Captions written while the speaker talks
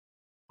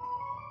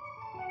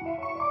Welcome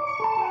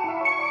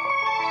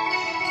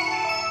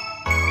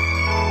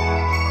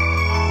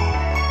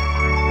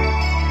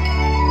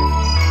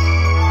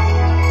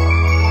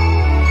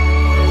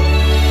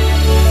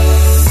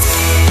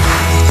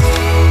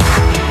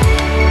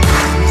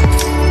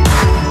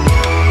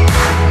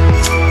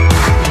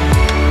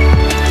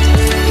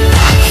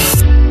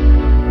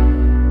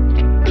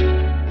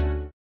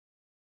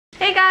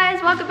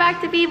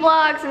back to B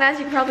Vlogs, and as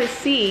you can probably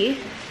see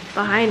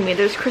behind me,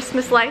 there's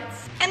Christmas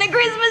lights and a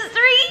Christmas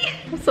tree.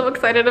 I'm so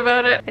excited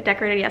about it. I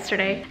decorated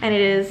yesterday, and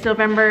it is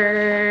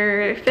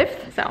November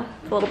 5th, so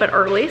it's a little bit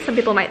early, some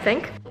people might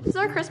think. This is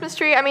our Christmas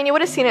tree. I mean, you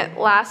would have seen it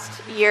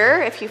last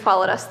year if you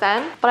followed us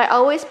then, but I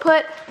always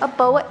put a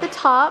bow at the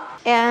top,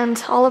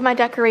 and all of my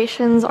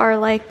decorations are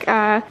like,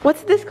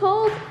 what's this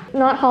called?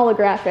 Not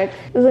holographic.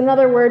 There's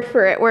another word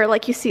for it where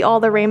like you see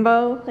all the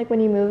rainbow, like when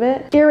you move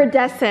it.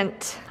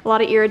 Iridescent. A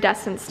lot of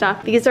iridescent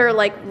stuff. These are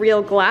like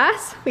real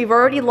glass. We've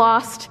already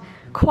lost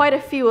quite a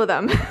few of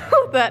them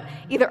that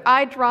either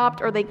I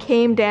dropped or they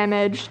came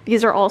damaged.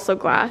 These are also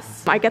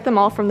glass. I get them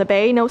all from the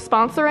Bay. No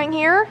sponsoring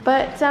here,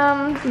 but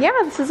yeah,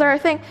 this is our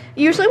thing.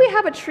 Usually we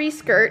have a tree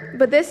skirt,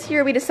 but this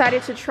year we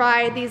decided to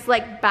try these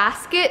like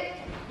basket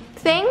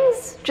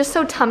things just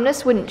so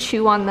Tumnus wouldn't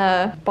chew on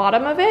the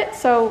bottom of it.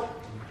 So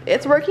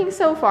it's working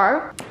so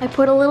far. I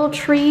put a little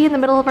tree in the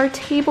middle of our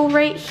table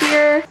right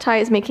here. Ty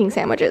is making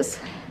sandwiches,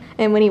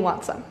 and when he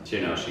wants some.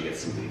 You know she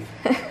gets some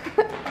beef.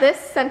 This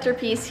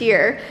centerpiece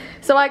here.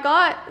 So I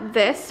got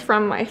this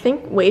from, I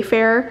think,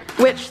 Wayfair,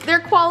 which their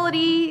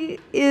quality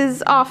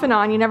is off and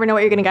on. You never know what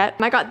you're gonna get.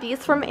 I got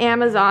these from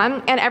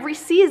Amazon, and every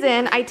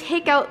season I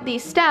take out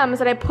these stems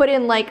and I put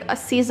in like a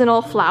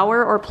seasonal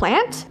flower or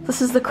plant.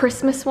 This is the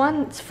Christmas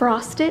one. It's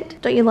frosted.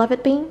 Don't you love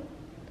it, Bean?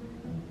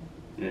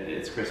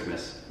 It's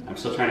Christmas. I'm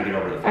still trying to get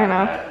over the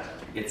fact that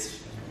it's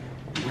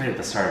right at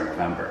the start of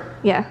November.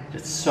 Yeah.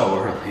 It's so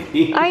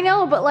early. I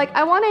know, but like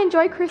I want to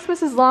enjoy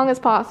Christmas as long as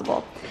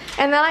possible.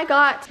 And then I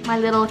got my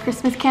little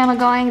Christmas candle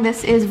going.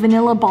 This is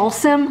vanilla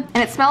balsam, and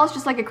it smells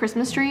just like a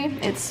Christmas tree.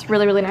 It's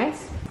really, really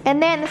nice.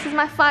 And then this is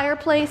my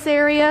fireplace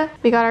area.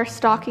 We got our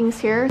stockings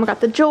here. We got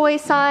the joy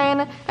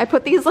sign. I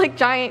put these like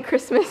giant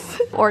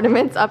Christmas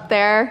ornaments up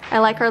there. I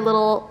like our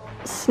little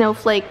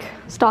snowflake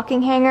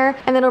stocking hanger.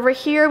 And then over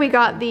here we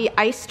got the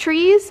ice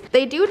trees.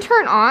 They do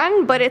turn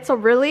on, but it's a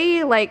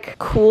really like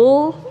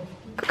cool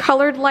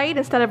colored light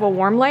instead of a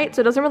warm light,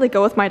 so it doesn't really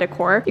go with my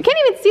decor. You can't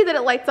even see that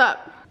it lights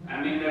up.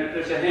 I mean,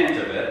 there's a hint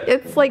of it.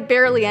 It's like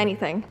barely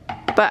anything,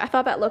 but I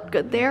thought that looked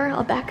good there.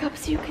 I'll back up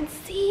so you can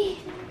see.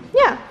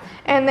 Yeah.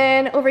 And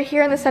then over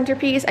here in the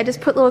centerpiece, I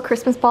just put little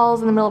Christmas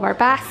balls in the middle of our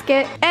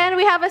basket. And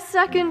we have a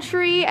second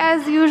tree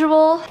as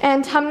usual.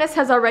 And Tumnus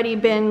has already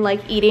been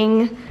like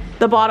eating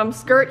the bottom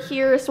skirt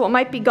here, so it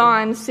might be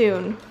gone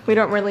soon. We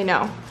don't really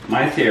know.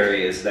 My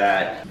theory is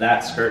that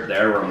that skirt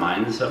there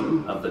reminds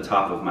him of the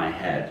top of my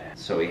head.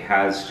 So he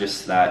has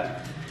just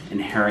that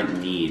inherent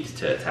need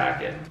to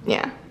attack it.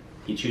 Yeah.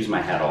 He chews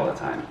my head all the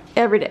time.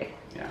 Every day.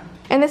 Yeah.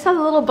 And this has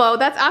a little bow.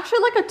 That's actually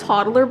like a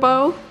toddler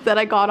bow that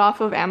I got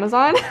off of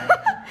Amazon.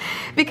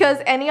 Because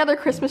any other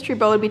Christmas tree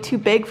bow would be too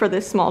big for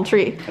this small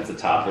tree. That's a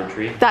toddler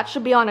tree? That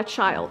should be on a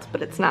child,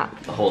 but it's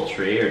not. The whole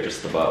tree or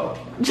just the bow?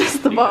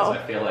 Just the bow.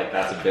 Because I feel like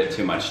that's a bit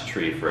too much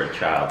tree for a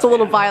child. It's a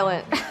little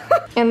violent.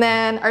 And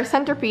then our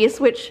centerpiece,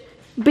 which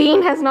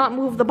Bean has not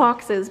moved the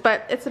boxes,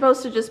 but it's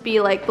supposed to just be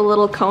like the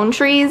little cone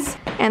trees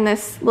and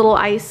this little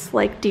ice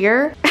like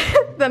deer.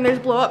 Then there's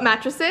blow up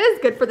mattresses,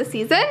 good for the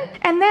season.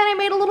 And then I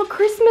made a little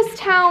Christmas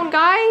town,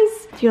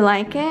 guys. Do you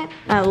like it?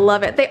 I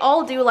love it. They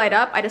all do light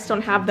up. I just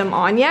don't have them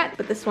on yet,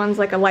 but this one's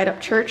like a light up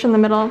church in the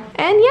middle.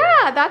 And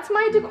yeah, that's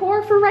my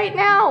decor for right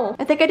now.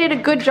 I think I did a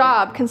good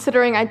job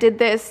considering I did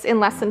this in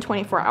less than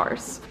 24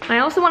 hours. I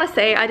also want to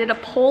say I did a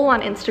poll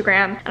on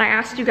Instagram and I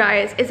asked you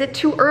guys, is it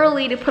too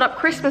early to put up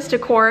Christmas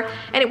decor?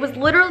 And it was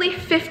literally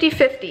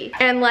 50-50.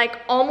 And like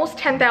almost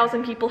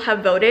 10,000 people have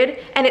voted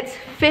and it's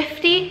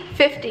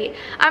 50-50.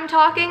 I'm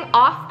talking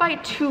off by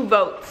 2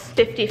 votes,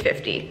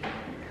 50-50.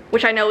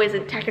 Which I know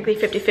isn't technically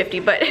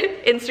 50-50, but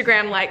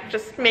Instagram like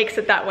just makes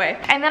it that way.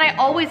 And then I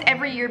always,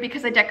 every year,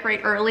 because I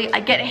decorate early, I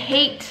get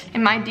hate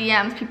in my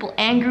DMs, people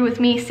angry with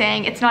me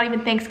saying it's not even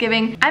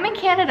Thanksgiving. I'm in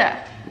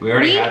Canada.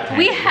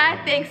 We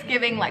had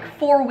Thanksgiving like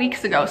 4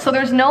 weeks ago, so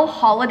there's no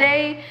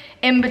holiday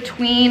in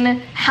between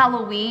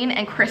Halloween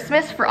and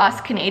Christmas for us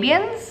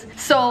Canadians.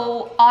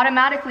 So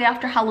automatically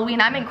after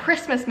Halloween, I'm in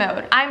Christmas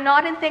mode. I'm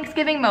not in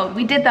Thanksgiving mode.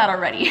 We did that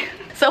already.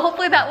 So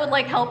hopefully that would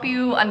like help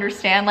you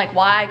understand like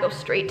why I go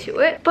straight to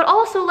it. But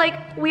also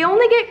like we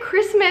only get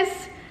Christmas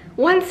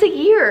once a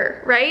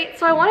year, right?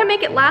 So I want to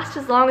make it last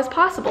as long as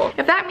possible.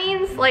 If that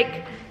means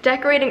like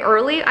decorating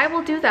early, I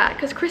will do that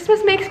because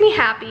Christmas makes me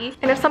happy.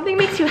 And if something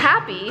makes you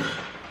happy,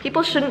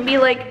 people shouldn't be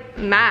like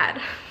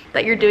mad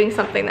that you're doing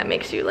something that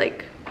makes you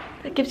like,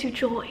 that gives you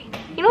joy.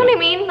 You know what I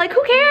mean? Like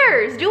who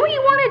cares? Do what you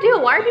want to do.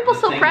 Why are people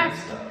so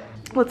pressed?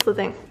 What's the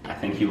thing? I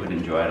think you would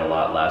enjoy it a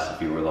lot less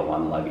if you were the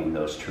one lugging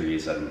those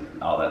trees and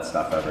all that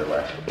stuff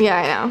everywhere. Yeah,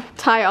 I know.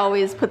 Ty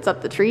always puts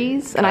up the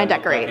trees and I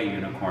decorate. Like a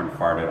unicorn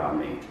farted on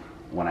me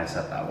when I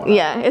set that one up.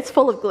 Yeah, it's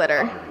full of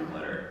glitter.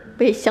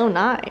 But he's so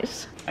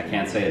nice. I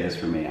can't say it is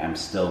for me. I'm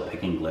still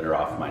picking glitter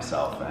off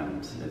myself,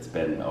 and it's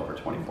been over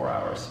 24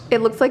 hours. It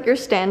looks like you're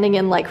standing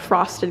in like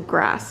frosted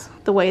grass,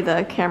 the way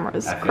the camera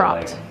is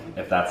cropped. Like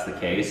if that's the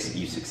case,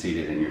 you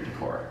succeeded in your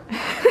decor.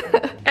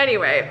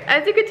 Anyway,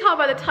 as you can tell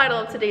by the title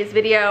of today's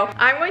video,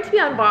 I'm going to be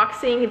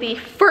unboxing the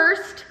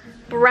first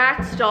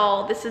Brats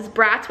doll. This is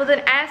Brats with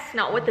an S,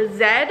 not with a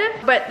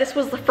Z, but this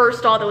was the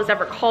first doll that was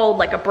ever called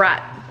like a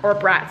Brat or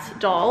Brats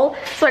doll.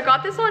 So I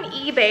got this on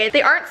eBay.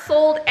 They aren't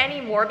sold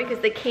anymore because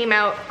they came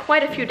out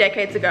quite a few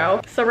decades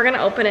ago. So we're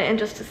gonna open it in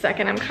just a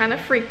second. I'm kind of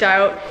freaked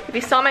out. If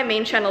you saw my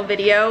main channel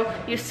video,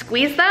 you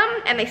squeeze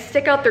them and they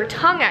stick out their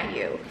tongue at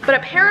you. But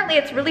apparently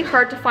it's really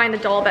hard to find a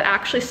doll that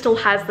actually still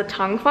has the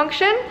tongue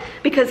function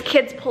because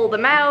kids pull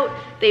them out,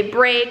 they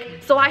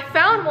break. So I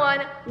found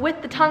one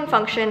with the tongue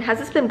function. Has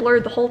this been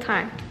blurred the whole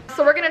time?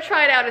 So we're gonna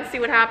try it out and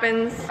see what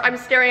happens. I'm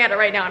staring at it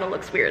right now and it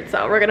looks weird.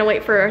 So we're gonna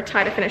wait for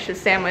Ty to finish his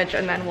sandwich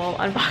and then we'll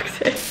unbox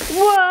it.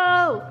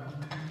 Whoa!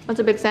 That's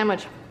a big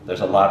sandwich.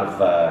 There's a lot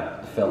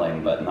of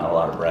filling, but not a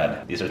lot of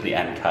bread. These are the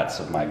end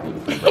cuts of my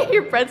gluten-free bread.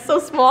 Your bread's so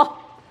small.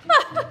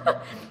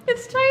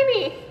 It's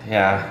tiny.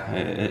 Yeah,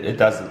 it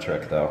does the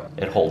trick though.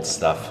 It holds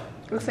stuff.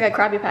 Looks like a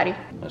Krabby Patty.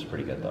 That's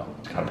pretty good though.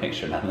 Just gotta make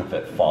sure none of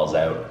it falls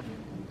out.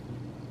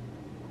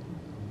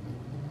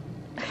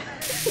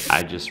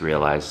 I just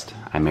realized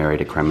I married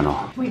a criminal.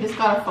 We just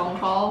got a phone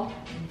call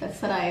that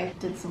said I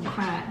did some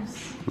crimes.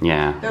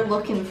 Yeah. They're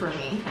looking for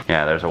me.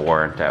 Yeah, there's a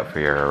warrant out for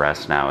your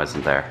arrest now,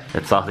 isn't there?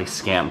 It's all these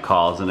scam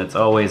calls and it's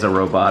always a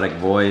robotic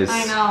voice.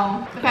 I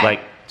know. Okay.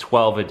 Like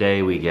 12 a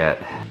day we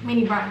get.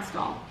 Mini Brats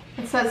doll.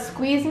 It says,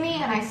 squeeze me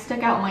and I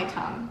stick out my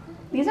tongue.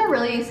 These are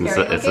really scary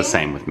looking. It's the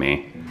same with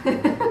me.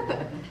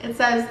 It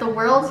says, the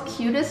world's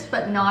cutest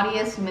but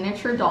naughtiest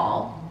miniature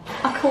doll.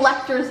 A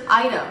collector's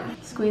item.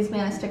 Squeeze me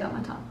and I stick out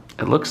my tongue.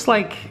 It looks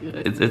like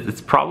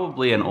it's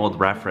probably an old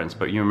reference,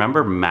 but you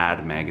remember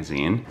Mad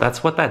magazine?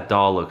 That's what that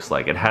doll looks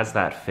like. It has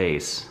that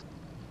face.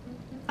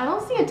 I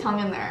don't see a tongue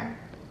in there.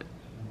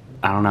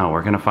 I don't know,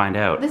 we're gonna find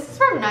out. This is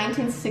from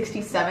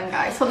 1967,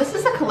 guys. So this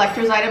is a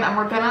collector's item and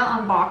we're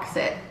gonna unbox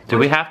it. Do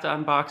we have to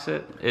unbox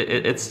it?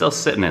 It's still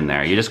sitting in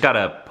there. You just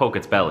gotta poke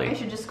its belly. I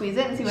should just squeeze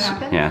it and see what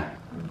happens? Yeah.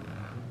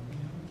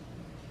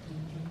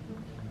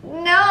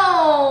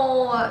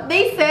 No!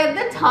 They said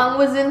the tongue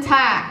was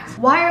intact.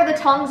 Why are the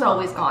tongues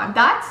always gone?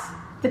 That's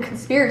the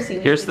conspiracy.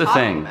 Here's the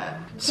thing.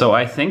 So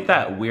I think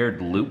that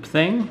weird loop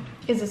thing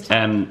is this tongue?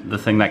 And the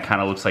thing that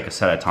kind of looks like a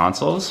set of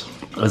tonsils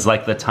is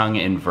like the tongue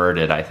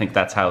inverted. I think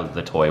that's how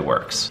the toy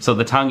works. So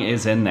the tongue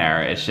is in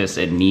there, it's just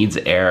it needs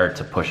air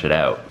to push it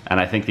out. And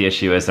I think the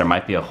issue is there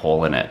might be a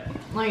hole in it.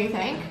 What do you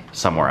think?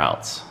 Somewhere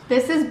else.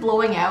 This is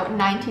blowing out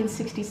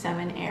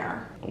 1967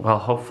 air. Well,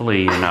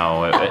 hopefully, you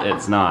know,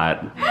 it's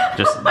not.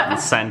 Just the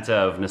scent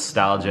of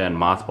nostalgia and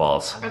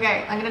mothballs.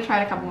 Okay, I'm gonna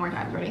try it a couple more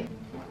times. Ready?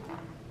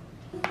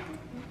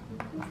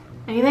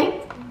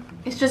 Anything?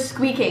 It's just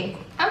squeaking.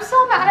 I'm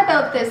so mad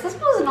about this. This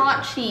was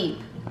not cheap.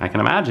 I can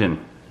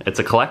imagine. It's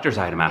a collector's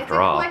item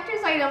after all. It's a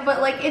collector's item,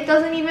 but like it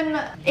doesn't even,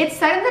 it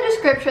said in the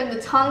description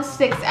the tongue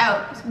sticks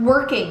out. It's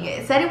working.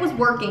 It said it was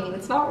working and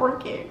it's not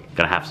working.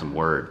 Gonna have some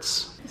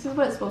words. This is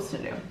what it's supposed to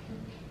do.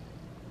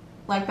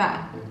 Like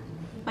that.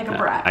 Like a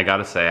brat. I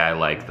gotta say I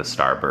like the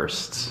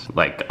starbursts,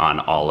 like on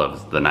all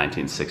of the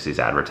 1960s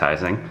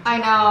advertising. I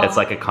know. It's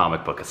like a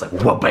comic book. It's like,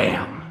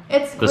 wha-bam!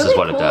 It's this really is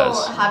what cool it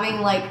does.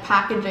 Having like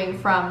packaging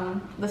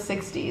from the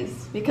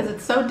 60s because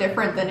it's so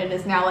different than it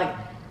is now. Like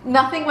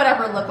nothing would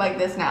ever look like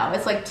this now.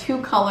 It's like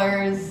 2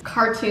 colors,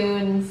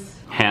 cartoons.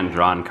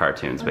 Hand-drawn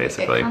cartoons, okay,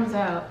 basically. It comes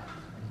out.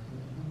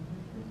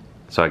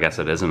 So I guess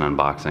it is an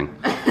unboxing.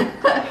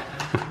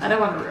 I don't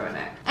want to ruin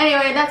it.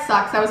 Anyway, that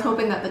sucks. I was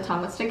hoping that the tongue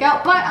would stick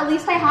out, but at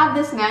least I have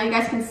this now. You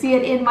guys can see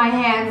it in my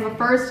hands. The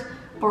first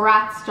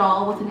Brats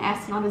doll with an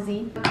S, not a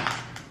Z.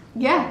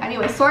 Yeah,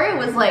 anyway, sorry it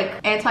was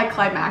like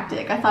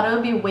anticlimactic. I thought it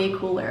would be way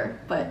cooler,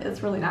 but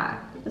it's really not.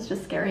 It's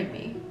just scaring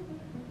me.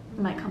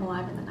 It might come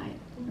alive in the night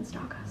and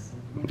stalk us.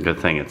 Good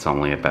thing it's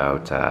only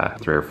about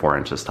 3 or 4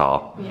 inches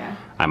tall. Yeah.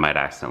 I might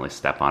accidentally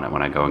step on it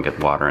when I go and get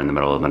water in the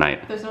middle of the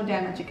night. There's no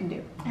damage you can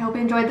do. I hope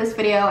you enjoyed this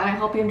video and I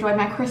hope you enjoyed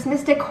my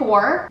Christmas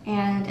decor.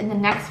 And in the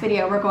next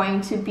video, we're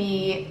going to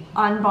be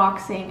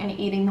unboxing and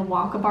eating the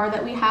Wonka bar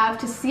that we have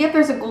to see if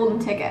there's a golden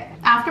ticket.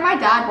 After my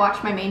dad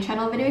watched my main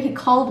channel video, he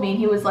called me and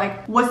he was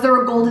like, was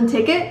there a golden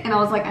ticket? And I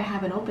was like, I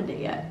haven't opened it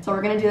yet. So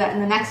we're gonna do that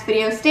in the next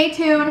video. Stay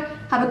tuned.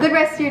 Have a good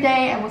rest of your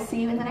day and we'll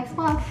see you in the next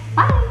vlog.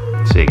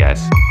 Bye. See you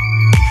guys.